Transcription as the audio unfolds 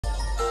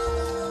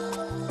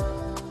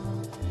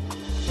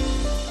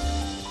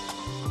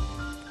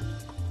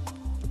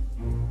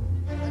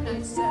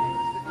nice setting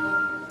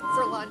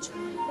for lunch,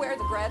 where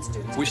the grad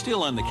students... We're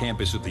still on the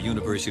campus of the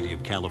University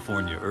of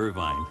California,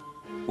 Irvine,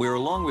 where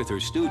along with her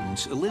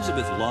students,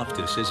 Elizabeth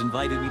Loftus has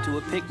invited me to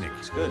a picnic.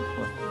 It's good.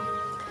 Well,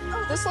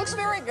 Oh, this looks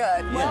very good.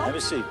 yeah, Well, have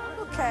a seat.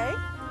 okay.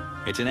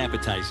 It's an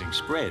appetizing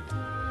spread,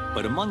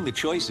 but among the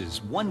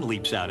choices, one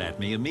leaps out at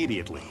me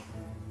immediately.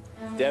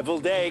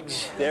 Deviled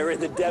eggs. There are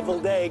the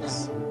deviled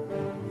eggs.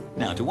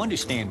 Now, to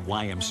understand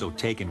why I'm so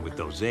taken with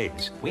those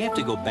eggs, we have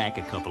to go back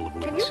a couple of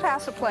weeks. Can you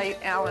pass a plate,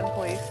 Alan,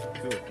 please?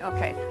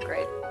 Okay,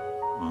 great.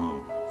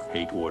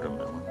 Hate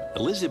watermelon.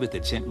 Elizabeth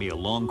had sent me a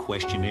long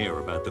questionnaire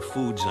about the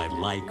foods I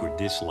like or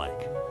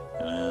dislike.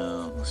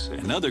 Well, let's see.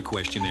 Another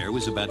questionnaire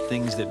was about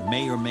things that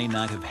may or may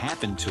not have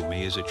happened to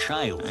me as a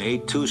child. I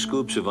ate 2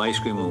 scoops of ice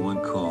cream and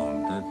 1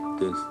 cone.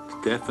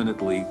 That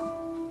definitely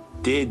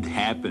did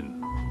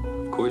happen.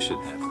 Of course it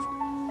happened.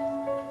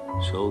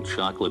 Sold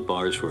chocolate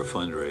bars for a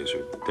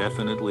fundraiser.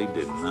 Definitely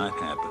did not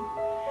happen.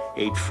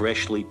 Ate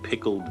freshly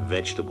pickled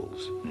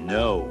vegetables.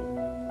 No.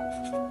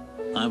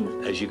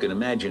 I'm, as you can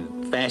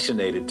imagine,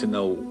 fascinated to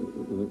know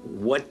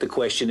what the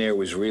questionnaire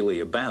was really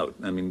about.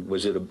 I mean,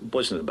 wasn't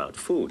it about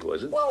food,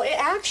 was it? Well,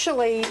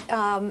 actually,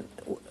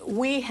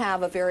 we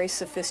have a very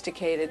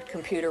sophisticated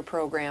computer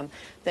program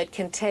that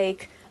can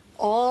take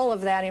all of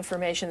that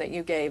information that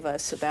you gave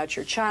us about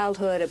your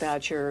childhood,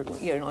 about your,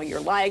 your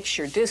likes,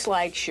 your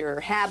dislikes, your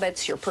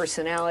habits, your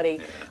personality.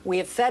 Yeah. We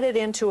have fed it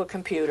into a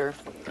computer.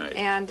 Right.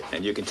 And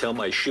you can tell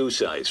my shoe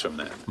size from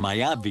that.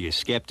 My obvious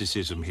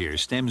skepticism here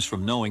stems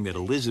from knowing that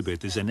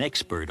Elizabeth is an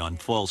expert on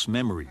false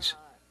memories.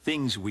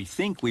 Things we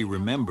think we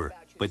remember,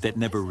 but that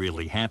never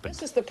really happened.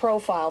 this is the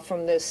profile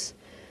from this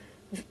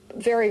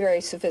very, very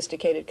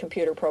sophisticated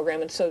computer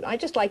program, and so I'd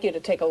just like you to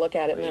take a look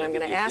at it, and then I'm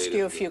going to ask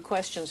you a few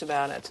questions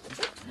about it.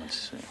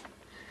 Let's see.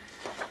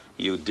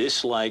 You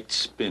disliked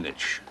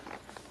spinach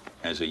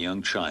as a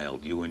young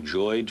child. You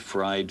enjoyed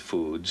fried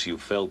foods. You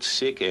felt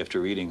sick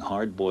after eating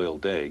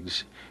hard-boiled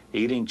eggs.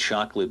 Eating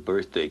chocolate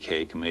birthday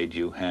cake made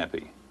you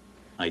happy.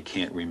 I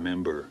can't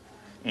remember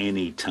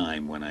any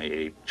time when I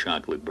ate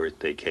chocolate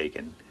birthday cake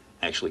and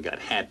actually got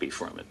happy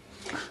from it.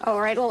 All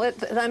right, well,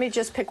 let me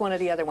just pick one of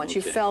the other ones. Okay.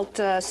 You felt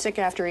sick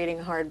after eating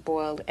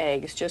hard-boiled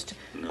eggs. Just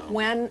No.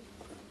 when?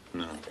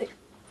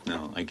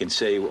 No, I can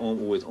say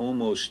with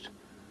almost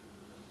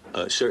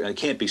certain. You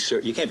can't be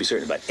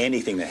certain about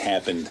anything that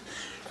happened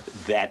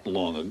that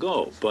long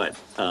ago, but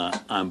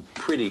I'm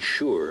pretty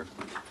sure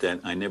that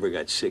I never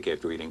got sick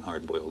after eating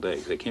hard-boiled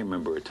eggs. I can't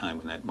remember a time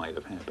when that might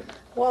have happened.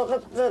 Well,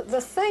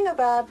 the thing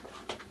about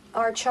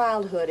our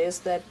childhood is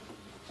that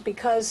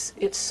because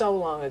it's so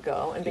long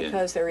ago, and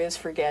because there is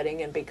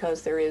forgetting, and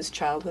because there is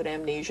childhood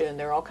amnesia, and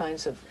there are all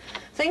kinds of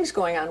things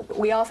going on,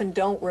 we often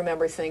don't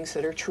remember things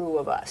that are true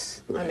of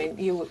us. Right. I mean,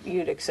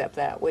 you'd accept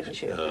that,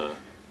 wouldn't you?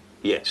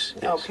 Yes.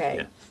 Okay.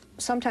 Yeah.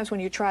 Sometimes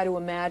when you try to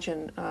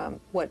imagine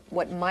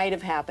what might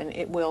have happened,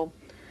 it will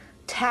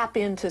tap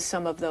into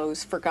some of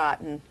those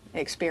forgotten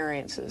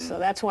experiences. So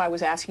that's why I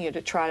was asking you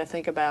to try to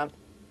think about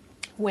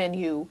when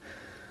you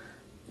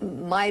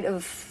might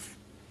have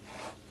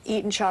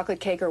eaten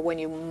chocolate cake, or when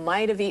you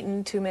might have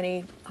eaten too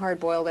many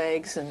hard-boiled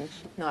eggs and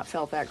not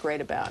felt that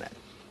great about it.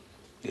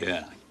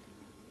 Yeah.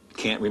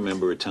 Can't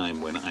remember a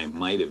time when I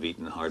might have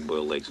eaten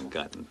hard-boiled eggs and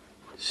gotten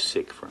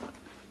sick from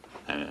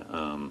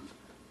it.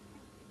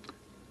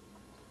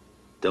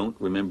 Don't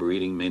remember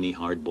eating many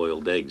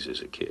hard-boiled eggs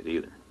as a kid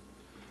either.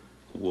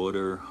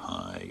 Water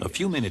high. A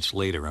few minutes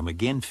later, I'm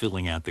again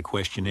filling out the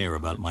questionnaire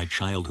about my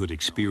childhood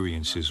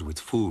experiences with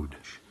food.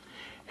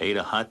 Ate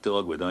a hot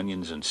dog with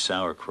onions and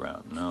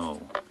sauerkraut.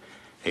 No.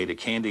 Ate a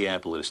candy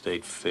apple at a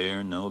state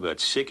fair. No. Got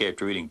sick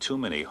after eating too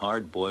many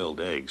hard-boiled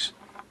eggs.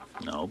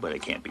 No, but I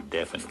can't be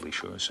definitely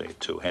sure. Say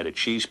it too. Had a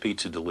cheese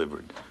pizza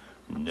delivered.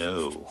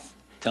 No.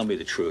 Tell me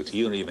the truth.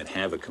 You don't even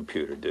have a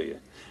computer, do you?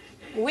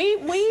 We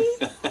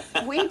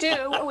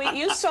do.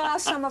 You saw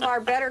some of our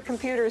better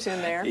computers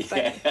in there,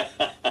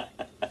 but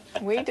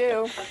we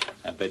do.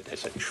 I bet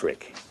that's a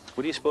trick.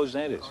 What do you suppose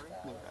that is?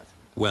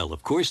 Well,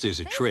 of course there's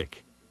a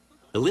trick.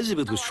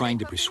 Elizabeth was trying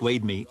to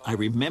persuade me I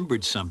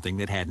remembered something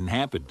that hadn't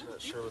happened.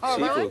 Oh,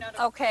 really?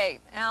 Okay,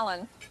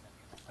 Alan.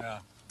 Yeah.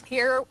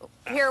 Here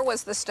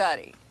was the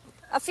study.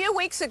 A few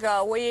weeks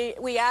ago,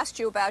 we asked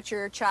you about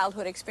your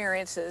childhood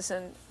experiences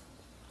and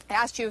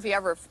asked you if you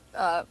ever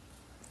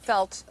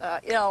felt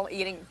ill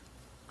eating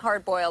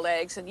hard-boiled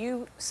eggs, and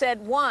you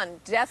said one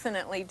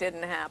definitely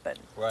didn't happen.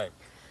 Right.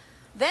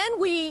 Then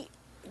we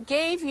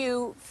gave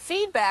you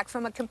feedback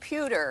from a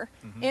computer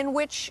in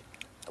which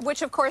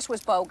of course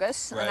was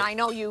bogus, Right. and I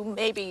know you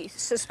maybe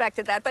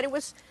suspected that, but it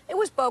was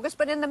bogus.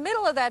 But in the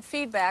middle of that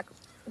feedback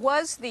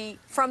was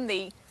from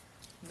the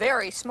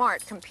very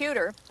smart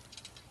computer.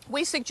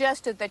 We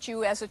suggested that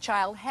you as a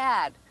child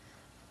had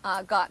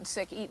gotten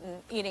sick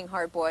eating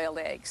hard-boiled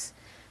eggs.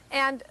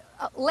 And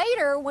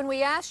later, when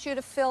we asked you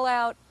to fill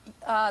out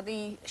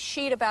the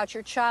sheet about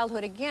your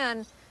childhood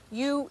again,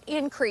 you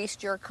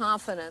increased your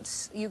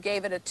confidence. You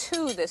gave it a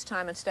 2 this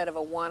time instead of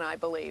a 1, I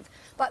believe.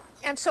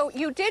 And so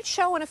you did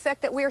show an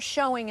effect that we're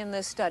showing in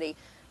this study,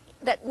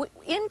 that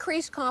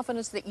increased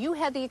confidence that you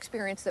had the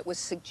experience that was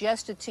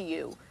suggested to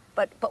you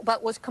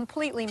but was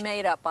completely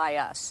made up by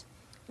us.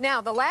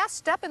 Now, the last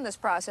step in this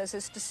process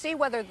is to see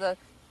whether the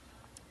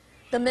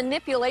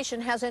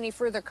manipulation has any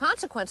further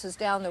consequences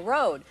down the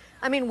road.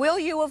 I mean, will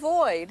you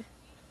avoid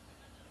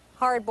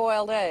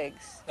hard-boiled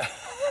eggs?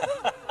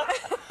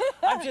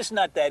 I'm just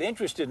not that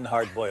interested in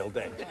hard-boiled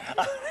eggs.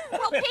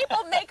 Well,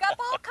 people make up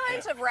all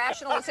kinds of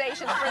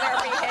rationalizations for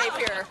their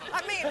behavior.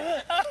 I mean...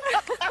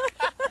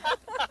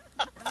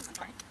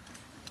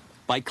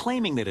 By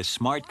claiming that a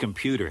smart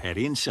computer had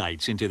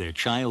insights into their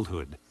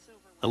childhood,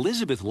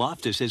 Elizabeth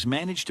Loftus has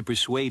managed to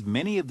persuade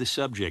many of the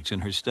subjects in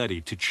her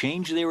study to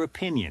change their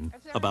opinion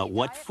about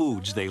what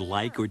foods they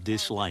like or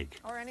dislike.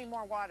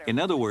 In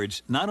other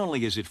words, not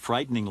only is it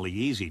frighteningly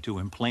easy to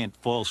implant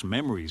false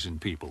memories in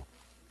people,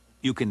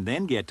 you can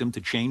then get them to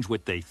change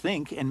what they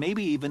think and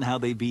maybe even how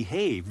they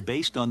behave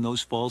based on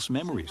those false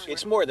memories.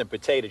 It's more than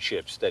potato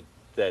chips that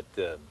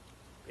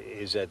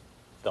is at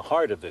the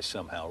heart of this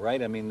somehow,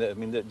 right? I mean,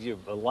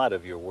 a lot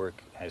of your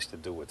work has to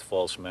do with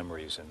false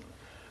memories and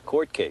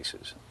court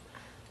cases.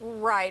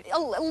 Right.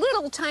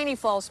 Little tiny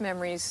false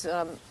memories,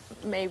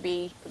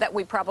 maybe, that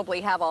we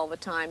probably have all the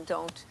time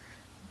don't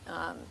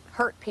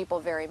hurt people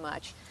very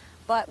much.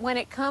 But when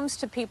it comes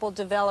to people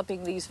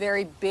developing these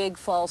very big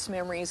false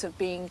memories of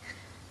being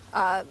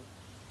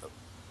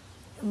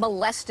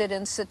molested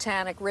in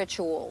satanic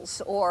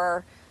rituals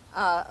or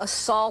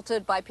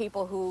assaulted by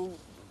people who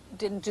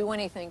didn't do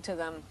anything to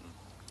them,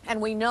 and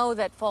we know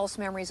that false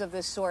memories of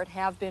this sort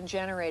have been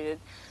generated,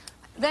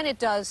 then it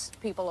does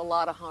people a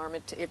lot of harm.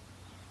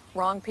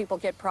 Wrong people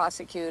get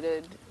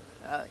prosecuted,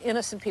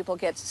 innocent people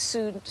get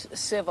sued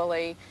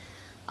civilly,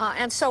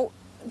 and so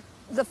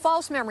the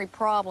false memory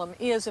problem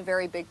is a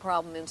very big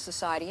problem in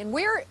society, and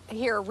we're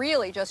here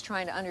really just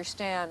trying to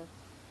understand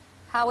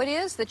how it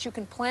is that you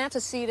can plant a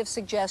seed of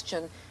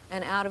suggestion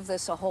and out of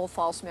this a whole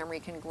false memory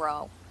can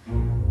grow.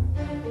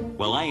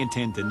 Well, I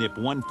intend to nip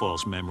one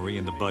false memory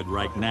in the bud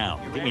right now.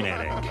 Give me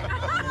that egg.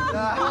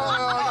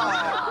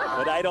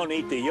 But I don't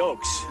eat the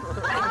yolks.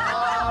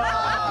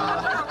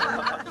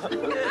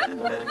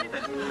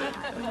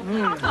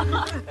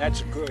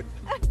 That's good.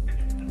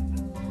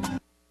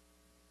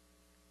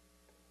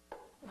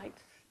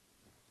 Lights.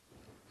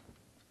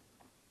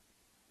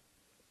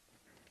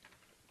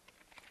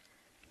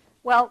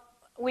 Well,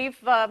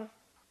 we've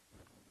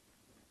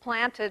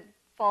planted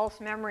false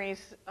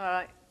memories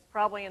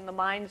probably in the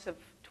minds of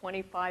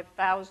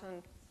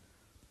 25,000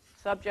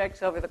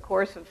 subjects over the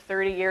course of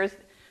 30 years.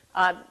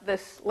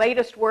 This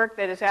latest work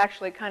that is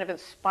actually kind of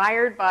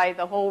inspired by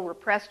the whole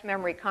repressed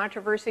memory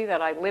controversy that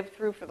I lived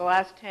through for the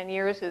last 10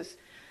 years is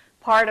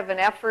part of an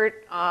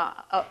effort,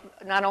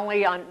 not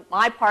only on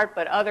my part,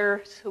 but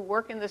others who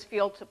work in this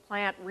field, to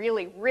plant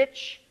really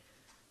rich,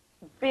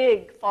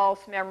 big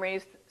false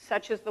memories,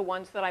 such as the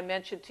ones that I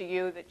mentioned to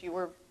you, that you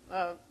were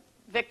a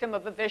victim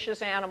of a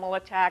vicious animal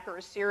attack or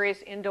a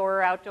serious indoor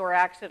or outdoor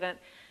accident.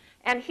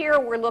 And here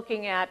we're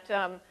looking at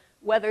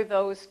whether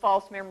those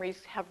false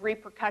memories have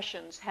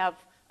repercussions,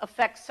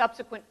 affect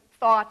subsequent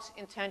thoughts,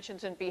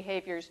 intentions, and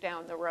behaviors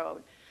down the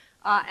road.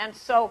 And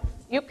so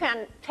you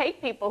can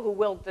take people who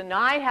will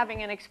deny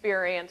having an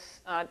experience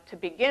to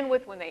begin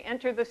with when they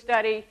enter the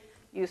study.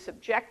 You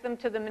subject them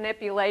to the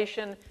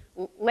manipulation.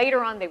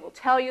 Later on, they will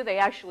tell you they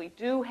actually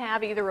do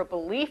have either a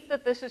belief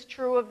that this is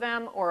true of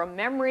them or a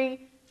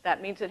memory. That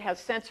means it has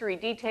sensory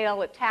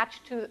detail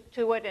attached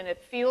to it, and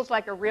it feels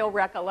like a real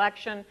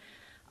recollection.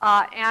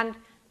 And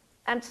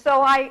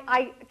so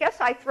I guess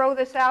I throw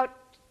this out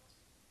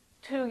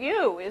to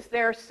you. Is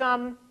there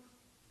some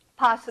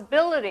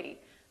possibility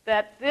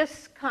that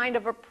this kind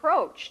of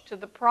approach to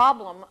the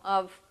problem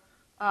of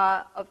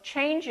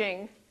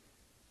changing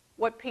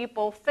what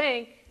people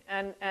think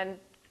and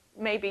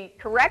maybe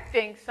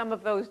correcting some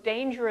of those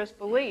dangerous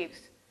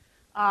beliefs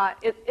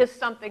is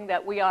something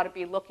that we ought to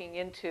be looking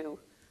into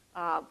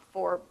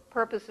for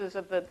purposes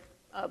of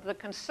the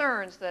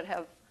concerns that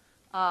have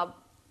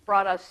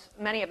brought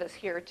many of us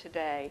here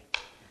today.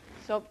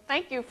 So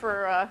thank you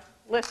for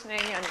listening,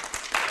 and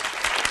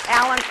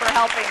Alan for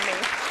helping me.